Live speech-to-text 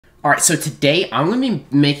Alright, so today I'm going to be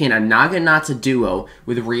making a Naginata Duo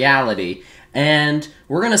with Reality, and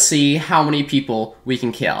we're going to see how many people we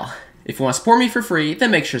can kill. If you want to support me for free,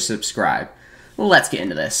 then make sure to subscribe. Let's get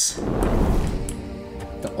into this.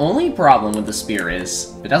 The only problem with the spear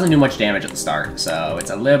is it doesn't do much damage at the start, so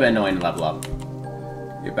it's a little bit annoying to level up.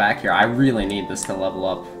 Get back here. I really need this to level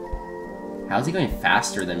up. How's he going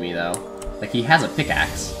faster than me, though? Like, he has a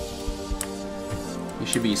pickaxe. He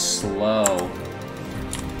should be slow.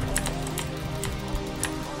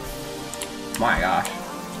 My gosh.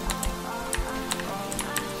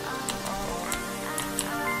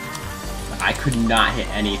 I could not hit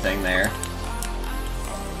anything there.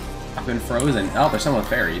 I've been frozen. Oh, there's someone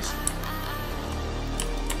with fairies.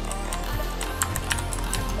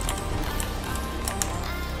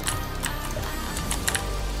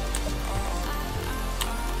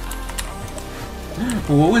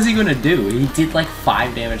 What was he gonna do? He did like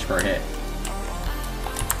 5 damage per hit.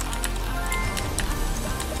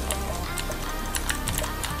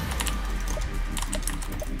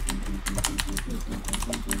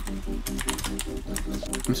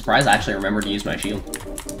 I'm surprised I actually remembered to use my shield.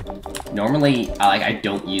 Normally, I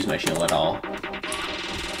don't use my shield at all.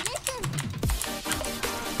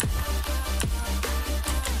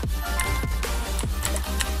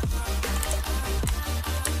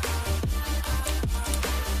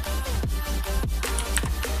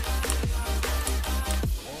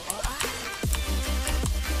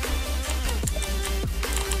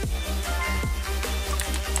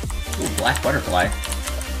 Ooh, black butterfly.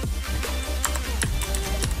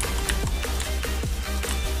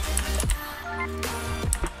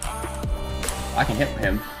 I can hit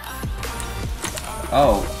him.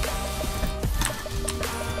 Oh.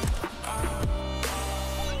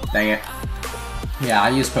 Dang it. Yeah, I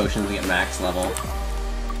used potions to get max level.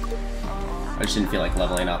 I just didn't feel like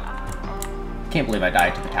leveling up. Can't believe I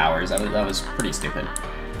died to the towers. That was pretty stupid.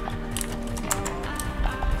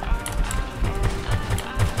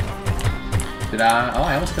 Did I? Oh,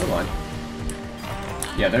 I almost killed one.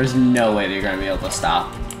 Yeah, there's no way they're gonna be able to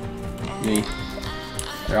stop me.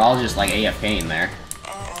 They're all just like AFK in there.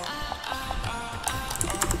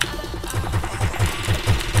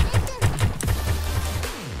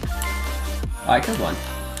 Oh, I killed one.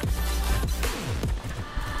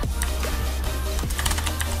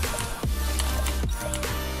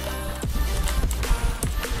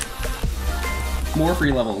 More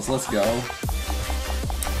free levels, let's go.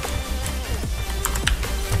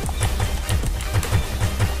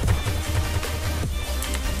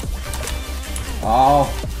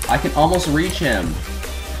 Oh, I can almost reach him.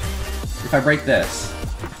 If I break this,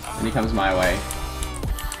 then he comes my way.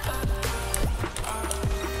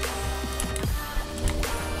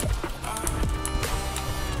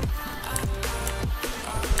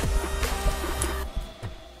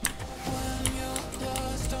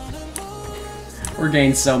 We're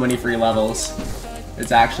getting so many free levels.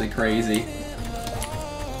 It's actually crazy.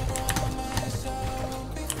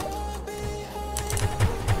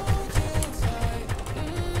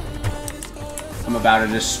 I'm about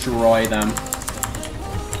to destroy them.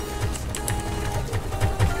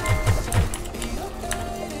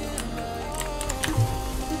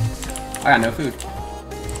 I got no food.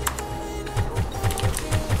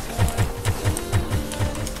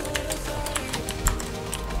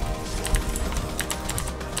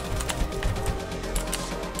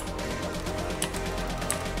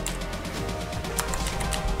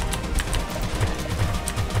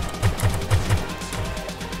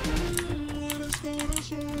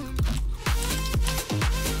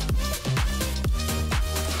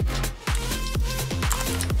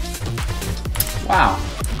 Wow.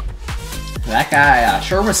 That guy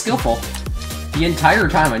sure was skillful. The entire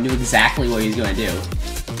time I knew exactly what he was going to do.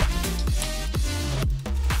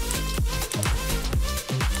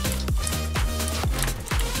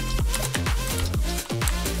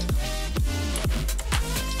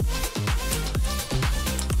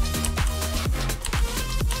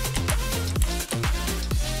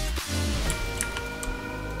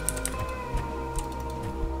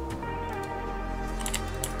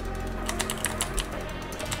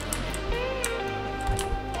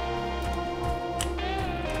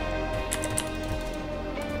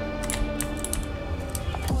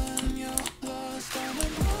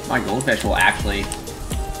 My goldfish will actually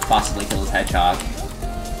possibly kill his hedgehog.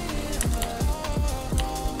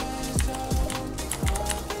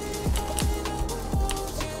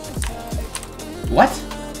 What?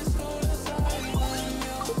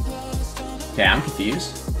 Okay, I'm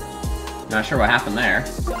confused. Not sure what happened there.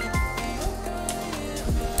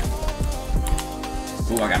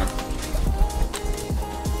 Ooh, I got him.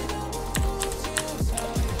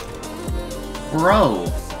 Bro!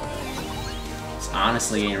 It's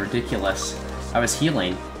honestly ridiculous. I was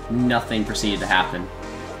healing. Nothing proceeded to happen.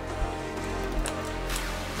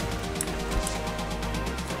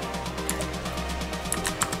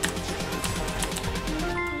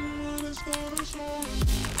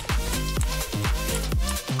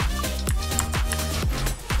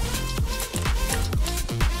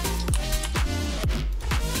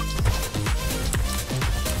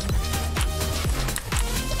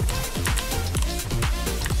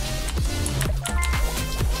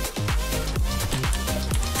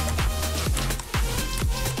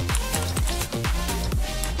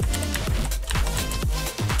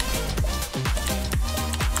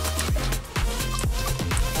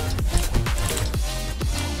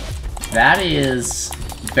 That is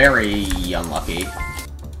very unlucky.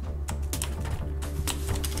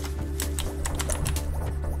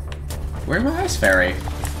 Where's my ice fairy?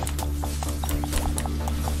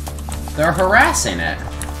 They're harassing it.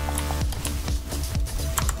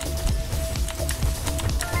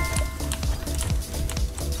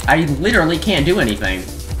 I literally can't do anything.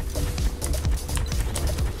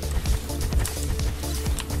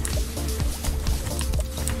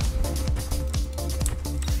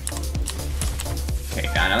 Okay,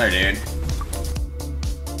 got another dude.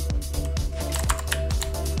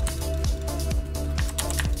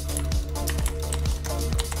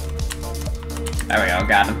 There we go,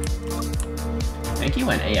 got him. I think he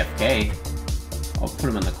went AFK. I'll put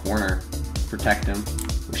him in the corner, protect him.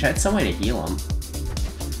 Wish I had some way to heal him.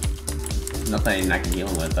 Nothing I can heal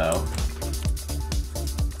him with, though.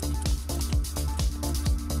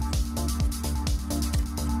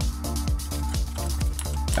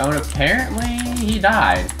 Oh, and apparently he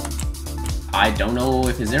died. I don't know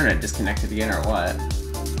if his internet disconnected again or what.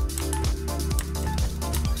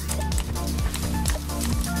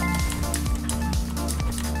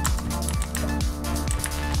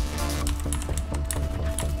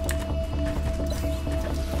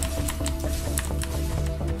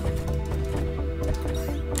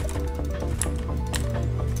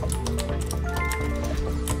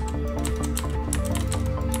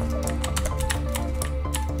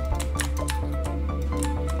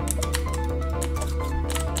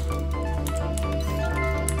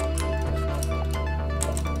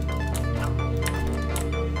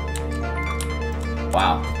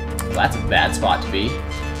 Wow, well, that's a bad spot to be.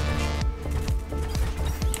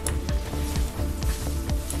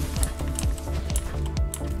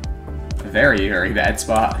 A very, very bad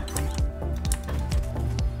spot.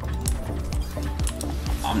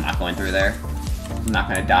 I'm not going through there. I'm not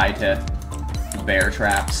gonna die to bear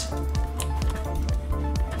traps.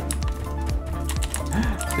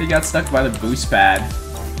 He got stuck by the boost pad.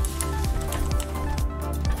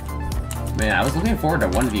 Man, I was looking forward to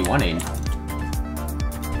 1v1ing.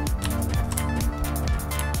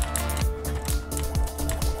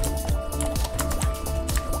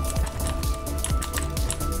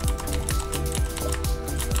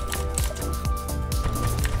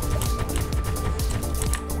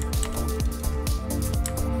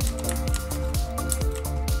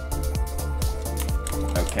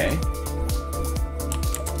 Okay.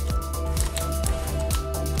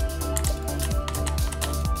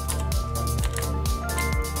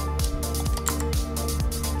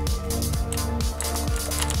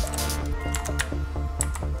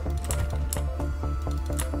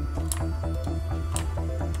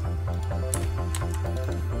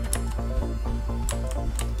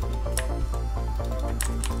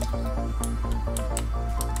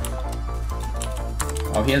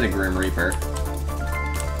 Oh, he has a Grim Reaper.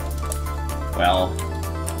 Well,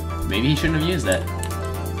 maybe he shouldn't have used it.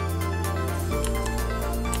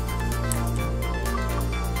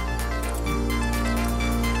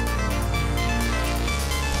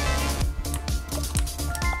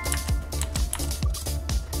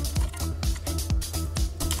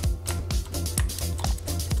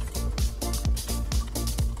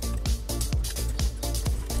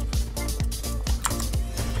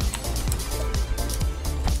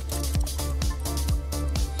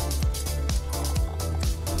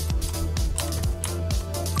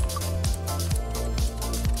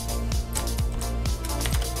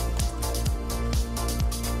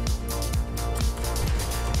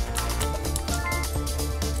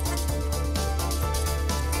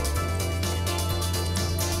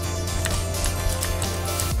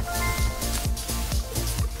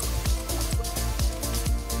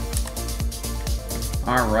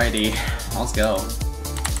 Alrighty, let's go.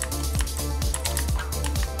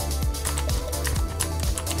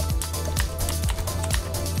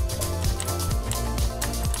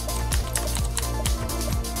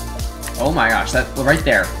 Oh my gosh, that right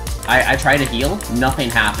there. I tried to heal, nothing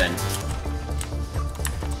happened.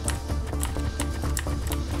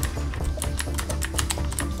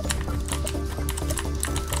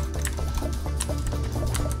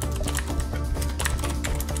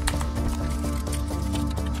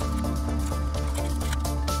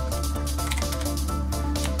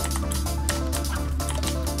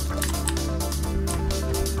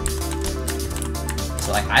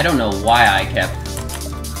 So, like, I don't know why I kept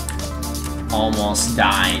almost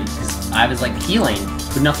dying, because I was, like, healing,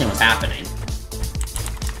 but nothing was happening.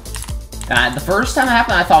 The first time it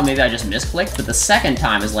happened, I thought maybe I just misclicked, but the second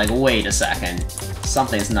time is like, wait a second,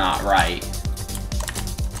 something's not right.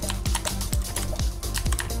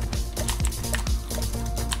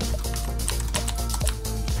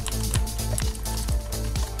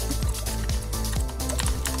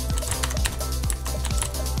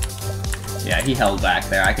 Yeah, he held back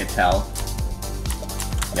there, I could tell.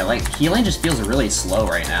 Yeah, like, healing just feels really slow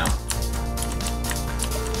right now.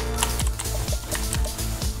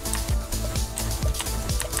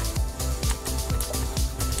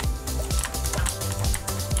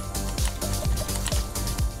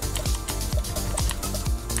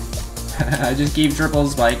 I just keep triple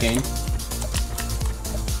spiking.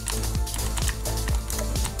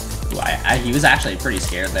 Ooh, he was actually pretty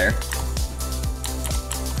scared there.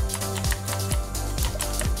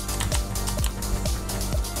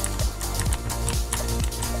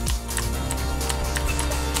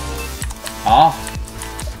 Oh!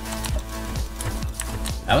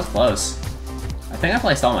 That was close. I think I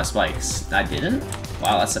placed all my spikes. I didn't?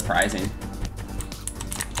 Wow, that's surprising.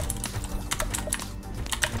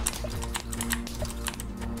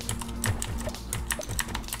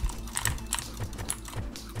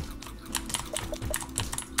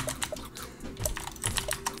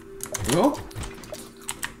 Ooh.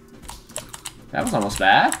 That was almost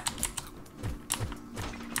bad.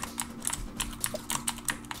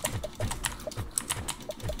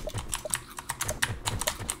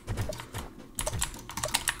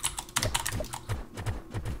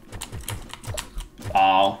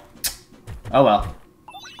 Oh. Oh well.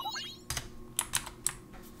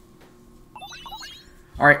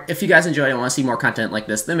 Alright, if you guys enjoyed and want to see more content like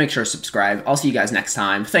this, then make sure to subscribe. I'll see you guys next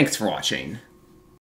time. Thanks for watching.